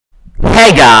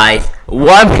Hey guys,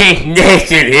 One Piece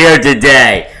Nation here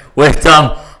today with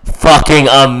some fucking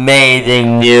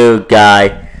amazing news,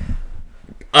 guys.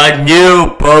 A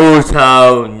new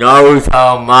Boruto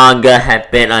Naruto manga has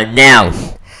been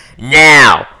announced.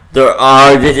 Now,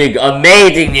 this is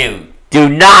amazing news. Do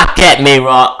not get me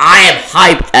wrong, I am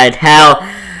hyped as hell.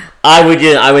 I was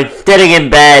sitting in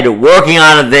bed working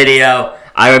on a video.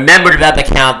 I remembered about the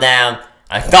countdown.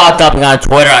 I saw something on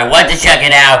Twitter. I went to check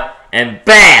it out, and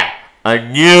bam! A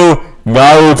new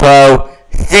Naruto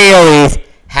series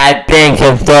had been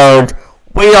confirmed.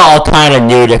 We all kind of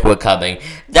knew this was coming.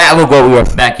 That was what we were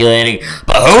speculating.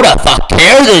 But who the fuck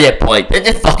cares at this point?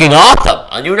 This is fucking awesome.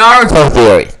 A new Naruto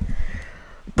series.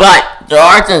 But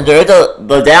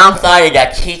the downside is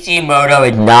that Kishimoto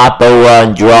is not the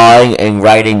one drawing and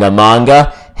writing the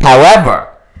manga.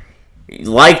 However,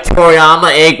 like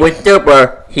Toriyama Inc. with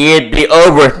Super, he is the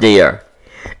overseer.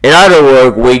 In other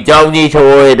words, we don't need to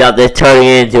worry about this turning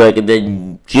into like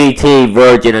the GT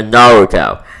version of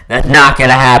Naruto. That's not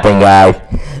gonna happen, guys.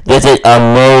 This is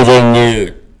amazing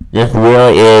news. This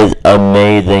really is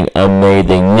amazing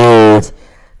news.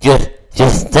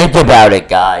 Just think about it,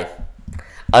 guys.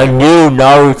 A new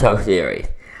Naruto series.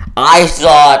 I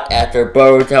saw it after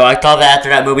Boruto. I thought that after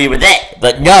that movie was it.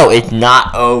 But no, it's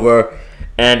not over.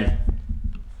 And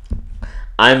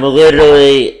I'm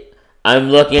looking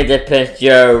at the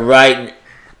picture right.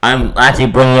 I'm actually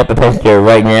bringing up the picture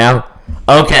right now.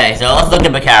 Okay, so let's look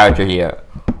at the character here.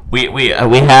 We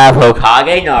have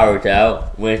Hokage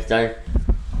Naruto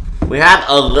we have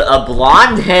a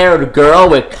blonde-haired girl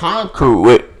with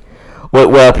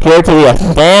what appear to be a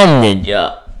sand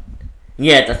ninja.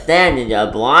 Yeah, it's a sand ninja.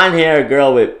 A blonde-haired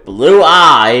girl with blue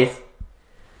eyes.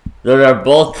 Those are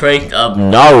both traits of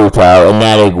Naruto, and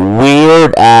that is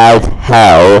weird as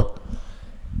hell.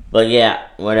 But yeah,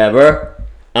 whatever.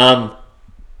 Boruto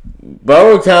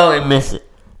and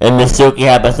Mitsuki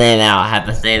have the same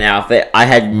outfit. I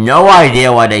had no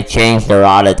idea why they changed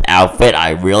Narada's outfit.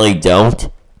 I really don't.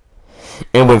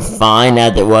 It was fine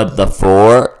as it was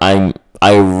before. I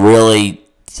like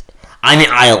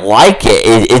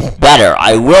it. It's better.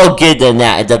 I will give them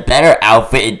that. It's a better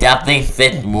outfit. It definitely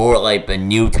fits more like the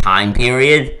new time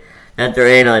period that they're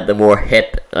in, like the more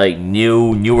hip, like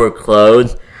newer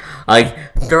clothes. Like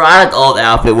Narada's old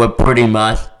outfit was pretty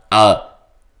much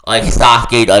like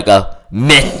Sasuke, like a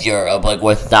mixture of like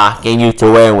what Sasuke used to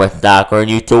wear and what Sakura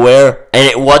used to wear, and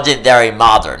it wasn't very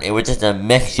modern. It was just a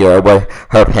mixture of what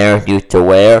her parents used to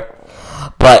wear.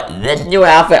 But this new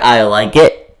outfit, I like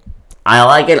it.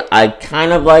 I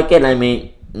kind of like it. I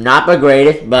mean, not the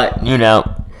greatest, but you know,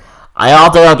 I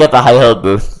also don't get the high heel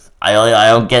boots. I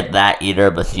don't get that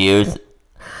either. But shoes.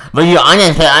 But you know, I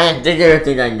didn't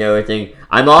think I'm noticing.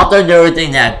 I'm also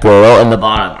noticing that girl in the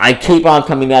bottom. I keep on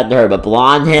coming back to her, but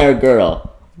blonde-haired girl.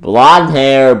 Blonde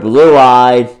hair, blue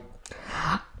eyes,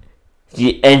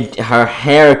 and her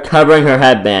hair covering her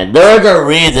headband. There's a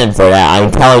reason for that. I'm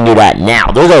telling you that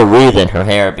now. There's a reason her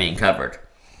hair being covered.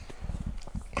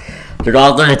 There's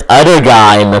also this other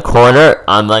guy in the corner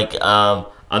on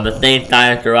the same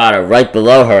side as Dorada, right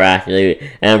below her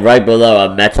actually, and right below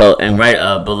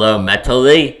below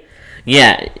Metally.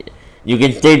 Yeah, you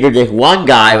can see there's this one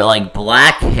guy with like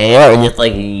black hair and it's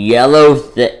like yellow.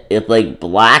 It's like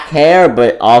black hair,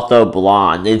 but also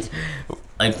blonde. It's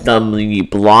like some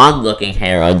blonde looking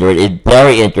hair under it. It's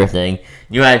very interesting.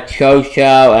 You have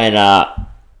Chocho and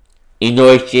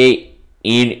Inoichi.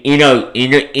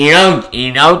 Inochi,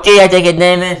 I think his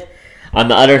name is. On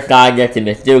the other side, next to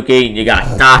Mitsuki, you got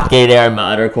Sasuke there in the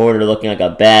other corner looking like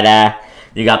a badass.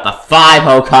 You got the 5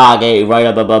 Hokage right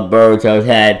up above Boruto's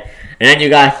head. And then you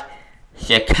got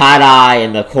Shikadai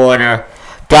in the corner.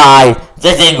 Guys,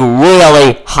 this is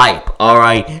really hype,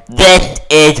 alright? This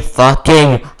is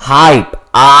fucking hype.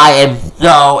 I am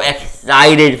so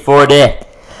excited for this.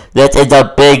 This is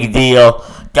a big deal.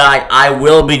 Guys, I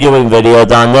will be doing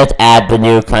videos on this as the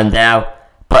news comes out,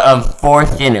 but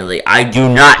unfortunately, I do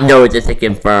not know if this is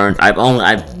confirmed.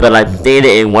 But I've seen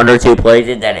it in 1 or 2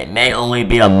 places that it may only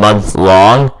be a month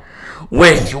long,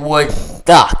 which would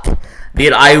suck.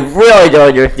 Because I really don't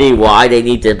understand why they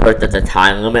need to put such a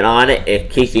time limit on it if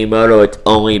Kishimoto would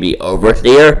only be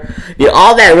overseer.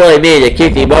 All that really means is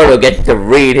Kishimoto gets to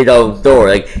read his own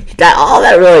story. All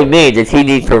that really means is he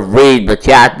needs to read the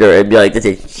chapter and be like, this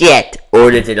is shit,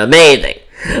 or this is amazing.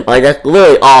 Like, that's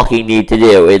literally all he needs to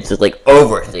do. It's just like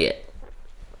oversee it.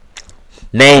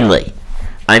 Mainly.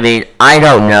 I mean, I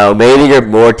don't know. Maybe there's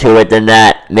more to it than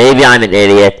that. Maybe I'm an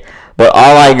idiot. But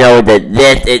all I know is that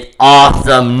this is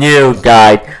awesome news,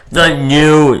 guys. The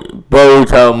new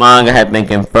Boruto manga has been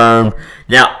confirmed.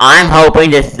 Now, I'm hoping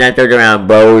this centered around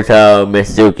Boruto,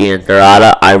 Mitsuki, and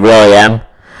Sarada. I really am.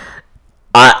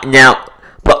 Now,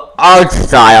 but art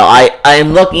style,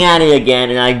 I'm looking at it again,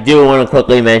 and I do want to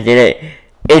quickly mention it.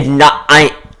 It's not,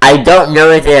 I don't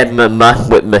know if it has much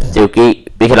with Mitsuki,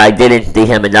 because I didn't see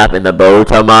him enough in the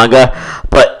Boruto manga,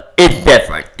 but it's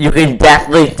different. You can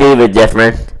definitely see the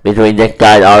difference between this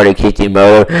guy's art and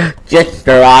Kishimoto. Just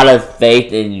Sarada's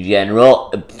face in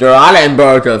general. Sarada and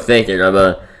Boruto's faces are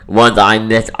the ones I'm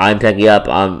picking up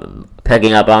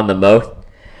on the most.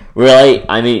 Really,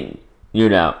 I mean, you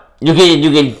know, you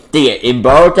can see it in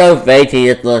Boruto's face. He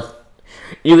just looks.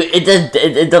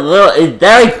 It's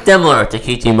very similar to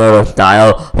Kishimoto's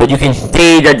style, but you can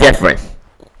see the difference.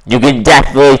 You can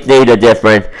definitely see the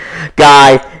difference,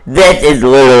 guys. This is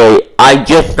literally. I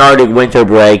just started winter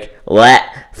break.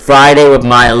 Friday was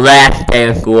my last day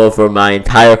of school for my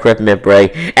entire Christmas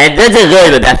break, and this is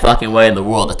really the best fucking way in the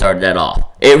world to start that off.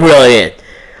 It really is.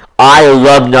 I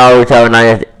love Naruto,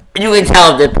 and you can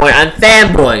tell at this point, I'm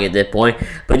fanboying at this point,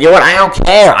 but you know what, I don't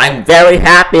care. I'm very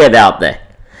happy about this.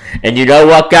 And you know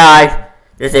what, guys?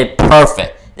 This is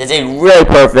perfect. This is really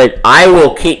perfect. I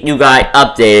will keep you guys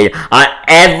updated on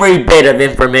every bit of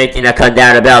information that comes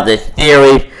out about this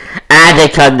series. As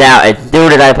it comes out, as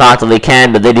soon as I possibly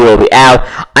can, the video will be out.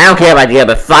 I don't care if I get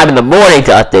up at 5 in the morning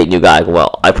to update you guys.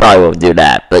 Well, I probably won't do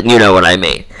that, but you know what I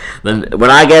mean.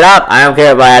 When I get up, I don't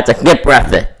care if I have to skip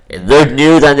breakfast. If there's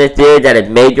news on this series that is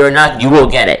major enough, you will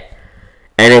get it.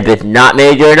 And if it's not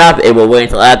major enough, it will wait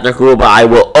until after school, but I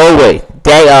will always,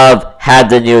 day of, have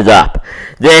the news up.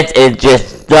 This is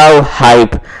just so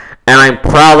hype, and I'm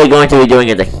probably going to be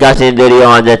doing a discussion video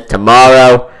on this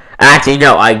tomorrow. Actually,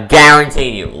 no, I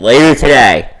guarantee you, later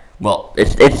today, well,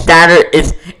 it's Saturday,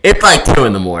 it's like 2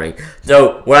 in the morning.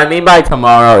 So, what I mean by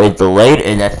tomorrow is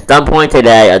at some point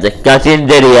today, a discussion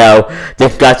video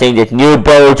discussing this new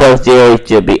Boruto series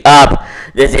should be up.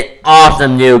 This is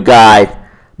awesome news, guys.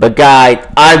 But guys,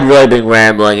 I've really been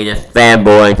rambling and just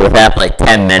fanboying for about like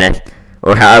 10 minutes,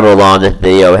 or however long this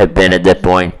video has been at this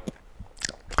point.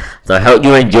 So I hope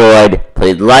you enjoyed.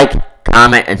 Please like,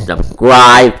 comment, and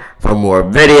subscribe for more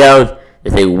videos.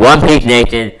 This is One Piece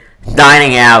Nation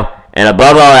signing out, and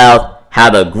above all else,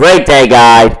 have a great day,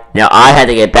 guys. Now I had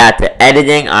to get back to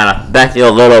editing on a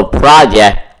special little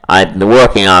project I've been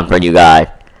working on for you guys.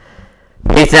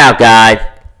 Peace out, guys.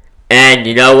 And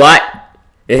you know what?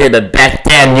 This is the best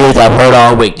damn news I've heard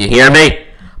all week. You hear me?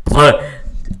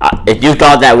 If you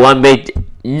thought that one week,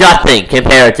 nothing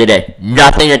compared to this.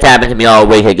 Nothing that's happened to me all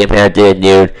week compared to this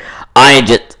news.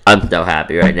 I'm so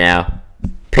happy right now.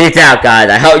 Peace out, guys.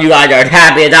 I hope you guys are as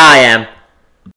happy as I am.